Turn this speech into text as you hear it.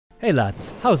Hey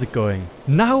lads, how's it going?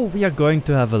 Now we are going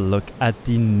to have a look at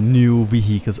the new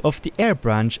vehicles of the air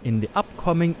branch in the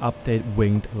upcoming update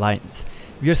Winged Lions.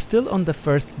 We are still on the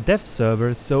first dev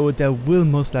server, so there will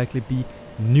most likely be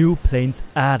new planes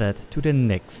added to the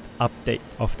next update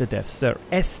of the dev server,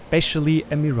 especially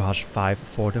a Mirage 5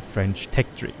 for the French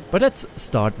tech tree. But let's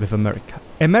start with America.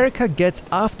 America gets,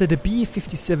 after the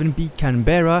B-57B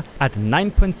Canberra at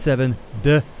 9.7,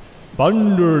 the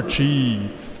Thunder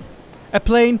Chief. A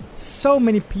plane so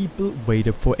many people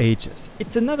waited for ages.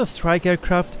 It's another strike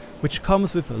aircraft which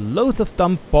comes with loads of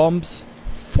dump bombs,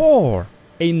 4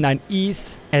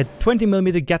 AIM-9Es, a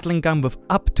 20mm Gatling gun with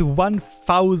up to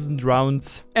 1000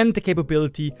 rounds, and the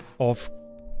capability of,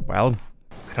 well,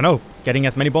 I don't know, getting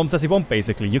as many bombs as you want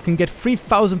basically. You can get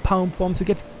 3000 pound bombs, you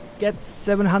get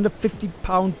 750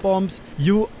 pound bombs.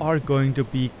 You are going to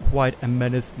be quite a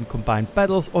menace in combined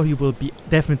battles, or you will be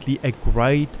definitely a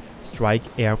great strike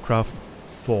aircraft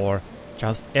for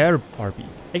just air RB.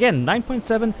 Again,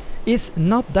 9.7 is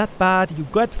not that bad. You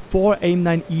got 4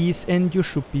 AIM-9Es and you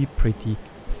should be pretty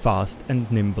fast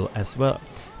and nimble as well.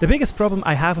 The biggest problem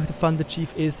I have with the Thunder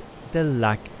Chief is the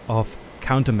lack of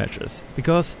countermeasures,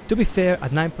 because to be fair,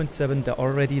 at 9.7 there are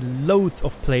already loads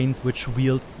of planes which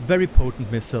wield very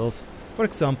potent missiles. For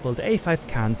example, the A5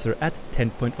 Cancer at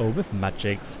 10.0 with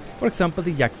Magics, for example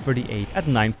the Yak-38 at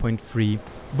 9.3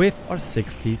 with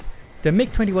R60s, the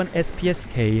MiG-21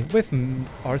 SPSK with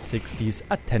R60s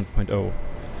at 10.0.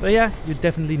 So yeah, you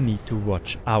definitely need to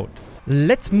watch out.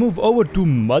 Let's move over to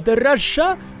Mother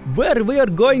Russia, where we are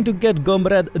going to get,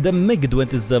 comrade, the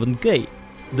MiG-27K.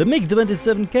 The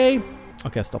MiG-27K,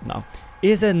 okay, stop now,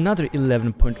 is another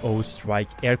 11.0 strike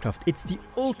aircraft. It's the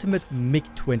ultimate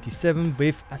MiG-27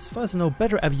 with, as far as I know,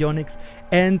 better avionics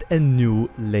and a new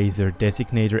laser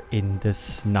designator in the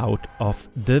snout of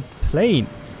the plane.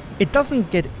 It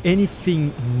doesn't get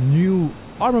anything new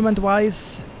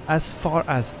armament-wise, as far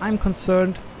as I'm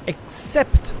concerned,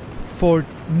 except for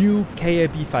new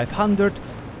KAB 500.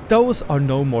 Those are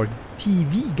no more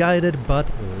TV guided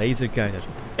but laser guided.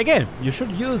 Again, you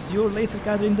should use your laser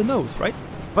guider in the nose, right?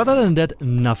 But other than that,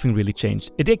 nothing really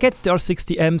changed. It gets the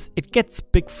R60Ms, it gets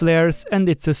big flares, and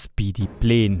it's a speedy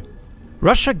plane.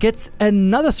 Russia gets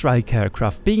another strike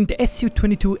aircraft, being the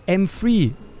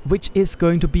Su-22M3, which is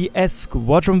going to be a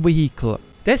squadron vehicle.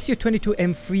 The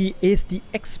Su-22M3 is the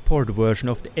export version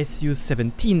of the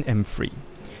Su-17M3.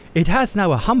 It has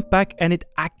now a humpback and it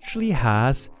actually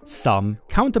has some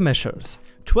countermeasures.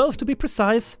 12 to be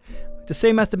precise, the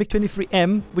same as the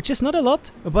MiG-23M, which is not a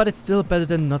lot, but it's still better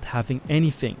than not having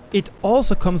anything. It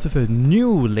also comes with a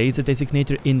new laser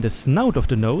designator in the snout of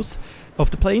the nose of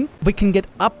the plane. We can get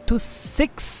up to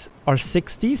 6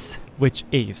 R60s, which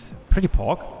is pretty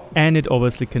pork. And it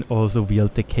obviously can also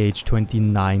wield the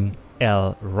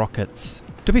KH-29L rockets.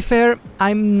 To be fair,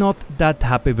 I'm not that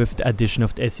happy with the addition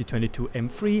of the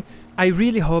Su-22M3. I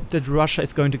really hope that Russia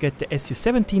is going to get the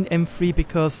Su-17M3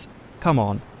 because, come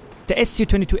on, the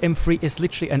Su-22M3 is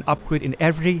literally an upgrade in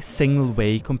every single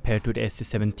way compared to the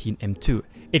Su-17M2.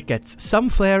 It gets some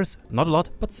flares, not a lot,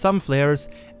 but some flares,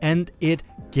 and it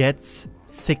gets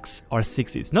 6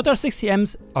 R60s. Not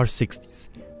R60Ms, R60s.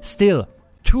 Still,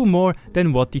 2 more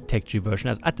than what the Tech Tree version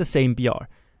has at the same BR.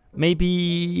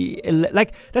 Maybe,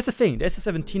 like, that's the thing, the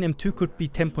Su-17M2 could be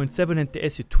 10.7 and the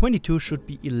Su-22 should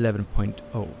be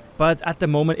 11.0. But at the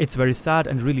moment it's very sad,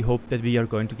 and really hope that we are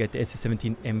going to get the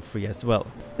Su-17M3 as well.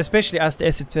 Especially as the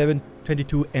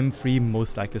Su-22M3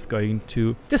 most likely is going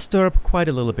to disturb quite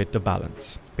a little bit the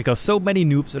balance. Because so many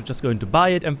noobs are just going to buy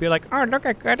it and be like, oh look,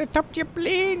 I got a top tier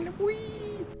plane, whee!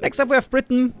 Next up we have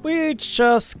Britain, which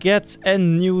just gets a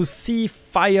new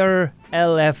Seafire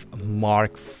LF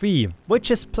Mark III,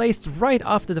 which is placed right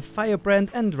after the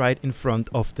Firebrand and right in front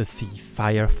of the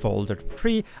Seafire Folder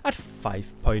 3 at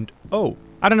 5.0.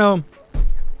 I don't know,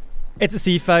 it's a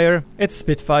Seafire, it's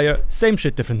Spitfire, same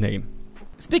shit, different name.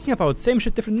 Speaking about same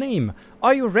shit, different name,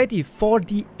 are you ready for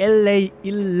the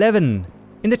LA-11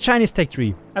 in the Chinese tech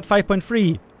tree at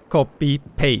 5.3? Copy,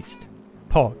 paste,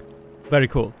 POG, very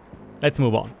cool. Let's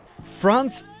move on.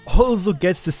 France also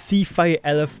gets the Seafire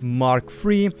LF Mark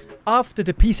III after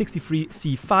the P63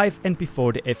 C5 and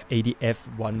before the F80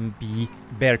 F1B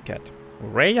Bearcat.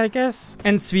 Hooray, I guess?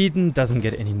 And Sweden doesn't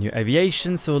get any new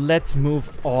aviation, so let's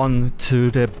move on to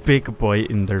the big boy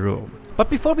in the room. But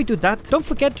before we do that, don't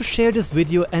forget to share this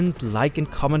video and like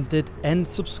and comment it and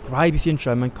subscribe if you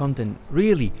enjoy my content.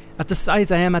 Really, at the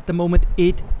size I am at the moment,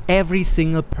 every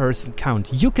single person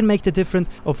counts. You can make the difference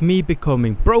of me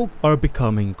becoming broke or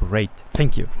becoming great.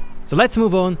 Thank you. So let's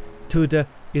move on to the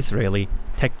Israeli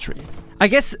tech tree. I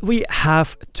guess we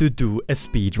have to do a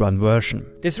speedrun version.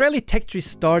 The Israeli tech tree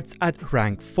starts at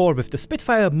rank 4 with the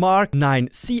Spitfire Mark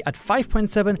 9C at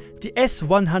 5.7, the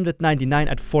S199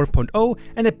 at 4.0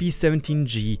 and the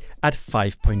B17G at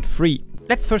 5.3.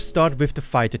 Let's first start with the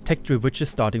fighter tech tree, which is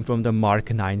starting from the Mark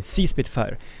 9C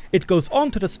Spitfire. It goes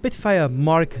on to the Spitfire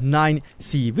Mark 9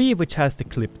 CV, which has the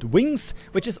clipped wings,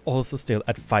 which is also still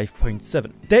at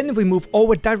 5.7. Then we move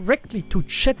over directly to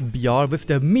Jet BR with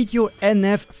the Meteor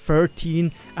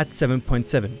NF13 at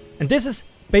 7.7. And this is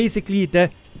basically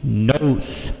the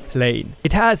nose plane.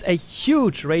 It has a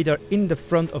huge radar in the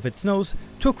front of its nose,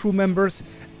 2 crew members,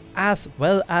 as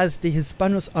well as the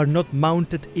Hispanos are not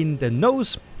mounted in the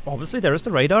nose. Obviously there is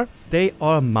the radar. They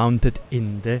are mounted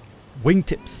in the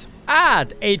wingtips.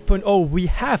 At 8.0 we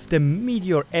have the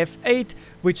Meteor F8,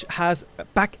 which has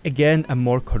back again a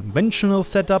more conventional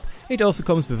setup. It also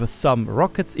comes with some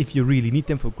rockets if you really need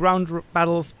them for ground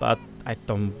battles, but I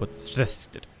don't would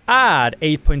suggest it. At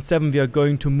 8.7 we are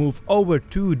going to move over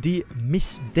to the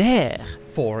Mystère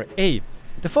 4A.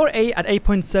 The 4A at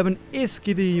 8.7 is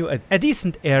giving you a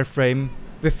decent airframe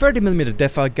with 30mm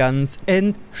Defa guns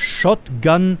and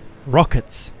shotgun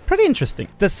rockets. Pretty interesting.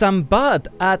 The Sambat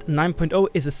at 9.0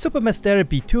 is a Super Mystère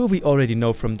B2 we already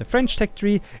know from the French tech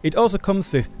tree. It also comes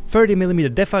with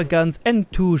 30mm Defa guns and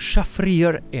 2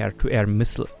 Chaffrier air-to-air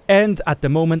missile. And at the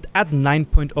moment at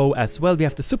 9.0 as well we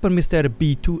have the Super Mystère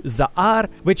B2 Zahar,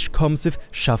 which comes with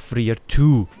Chaffrier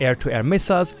 2 air-to-air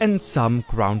missiles and some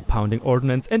ground pounding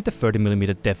ordnance and the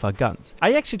 30mm Defa guns.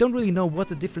 I actually don't really know what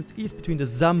the difference is between the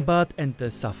Sambat and the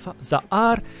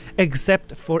Zahar,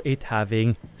 except for it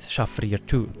having Chaffrier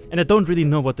 2. And I don't really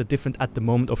know what the difference at the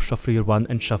moment of Chaffrier 1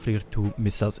 and Chaffrier 2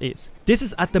 missiles is. This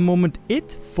is at the moment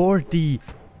it for the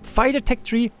fighter tech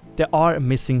tree. There are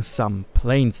missing some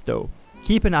planes though.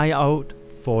 Keep an eye out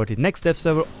for the next dev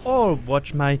server or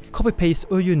watch my copy paste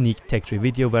or unique tech tree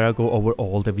video where I go over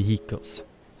all the vehicles.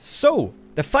 So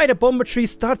the fighter bomber tree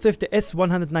starts with the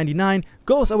S199,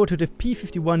 goes over to the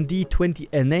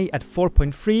P51D20NA at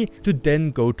 4.3 to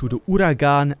then go to the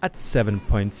Uragan at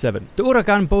 7.7. The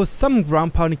Uragan boasts some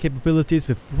ground pounding capabilities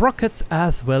with rockets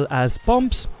as well as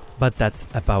bombs, but that's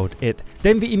about it.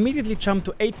 Then we immediately jump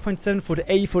to 8.7 for the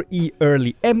A4E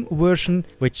Early M version,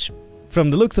 which from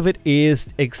the looks of it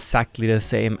is exactly the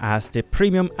same as the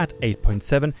premium at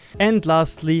 8.7. And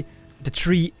lastly, the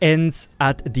tree ends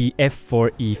at the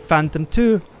F4E Phantom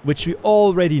 2, which we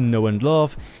already know and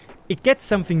love. It gets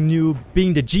something new,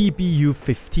 being the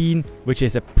GBU-15, which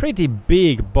is a pretty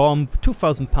big bomb,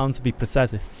 2,000 pounds to be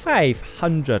precise, with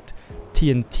 500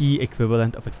 TNT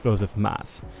equivalent of explosive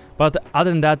mass. But other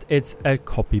than that, it's a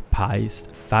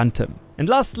copy-paste Phantom. And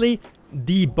lastly,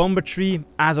 the bomber tree,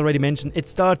 as already mentioned, it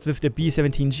starts with the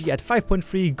B17G at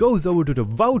 5.3, goes over to the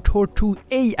Vautor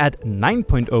 2A at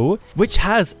 9.0, which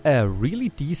has a really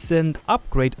decent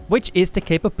upgrade, which is the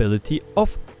capability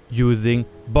of using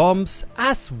bombs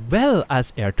as well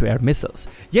as air-to-air missiles.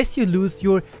 Yes, you lose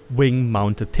your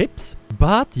wing-mounted tips,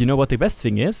 but you know what the best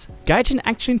thing is? Gaijin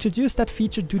actually introduced that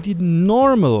feature to the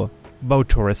normal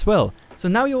Vautor as well. So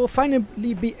now you will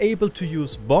finally be able to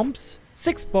use bombs,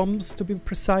 6 bombs to be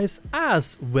precise,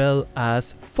 as well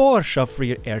as 4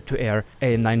 Chaffrier air-to-air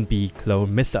A9B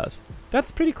clone missiles. That's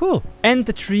pretty cool. And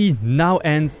the tree now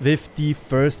ends with the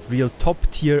first real top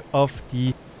tier of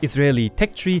the Israeli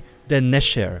tech tree, the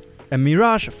Nesher, a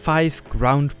Mirage 5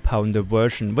 ground pounder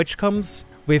version, which comes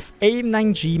with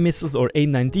A9G missiles or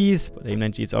A9Ds, but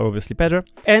A9Gs are obviously better,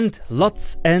 and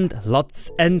lots and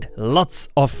lots and lots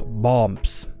of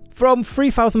bombs. From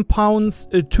 3,000 pounds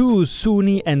to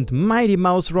Sunni and Mighty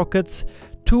Mouse rockets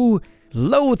to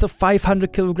loads of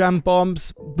 500 kilogram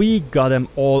bombs, we got them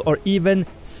all, or even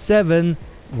 7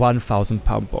 1,000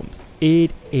 pound bombs.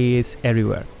 It is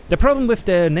everywhere. The problem with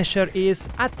the Nesher is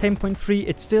at 10.3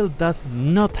 it still does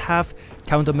not have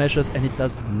countermeasures and it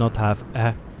does not have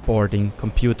a boarding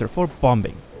computer for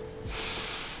bombing.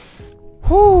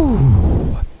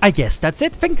 Whew. I guess that's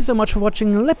it. Thank you so much for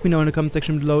watching. Let me know in the comment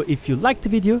section below if you liked the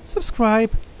video,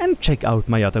 subscribe and check out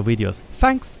my other videos.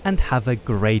 Thanks and have a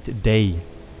great day.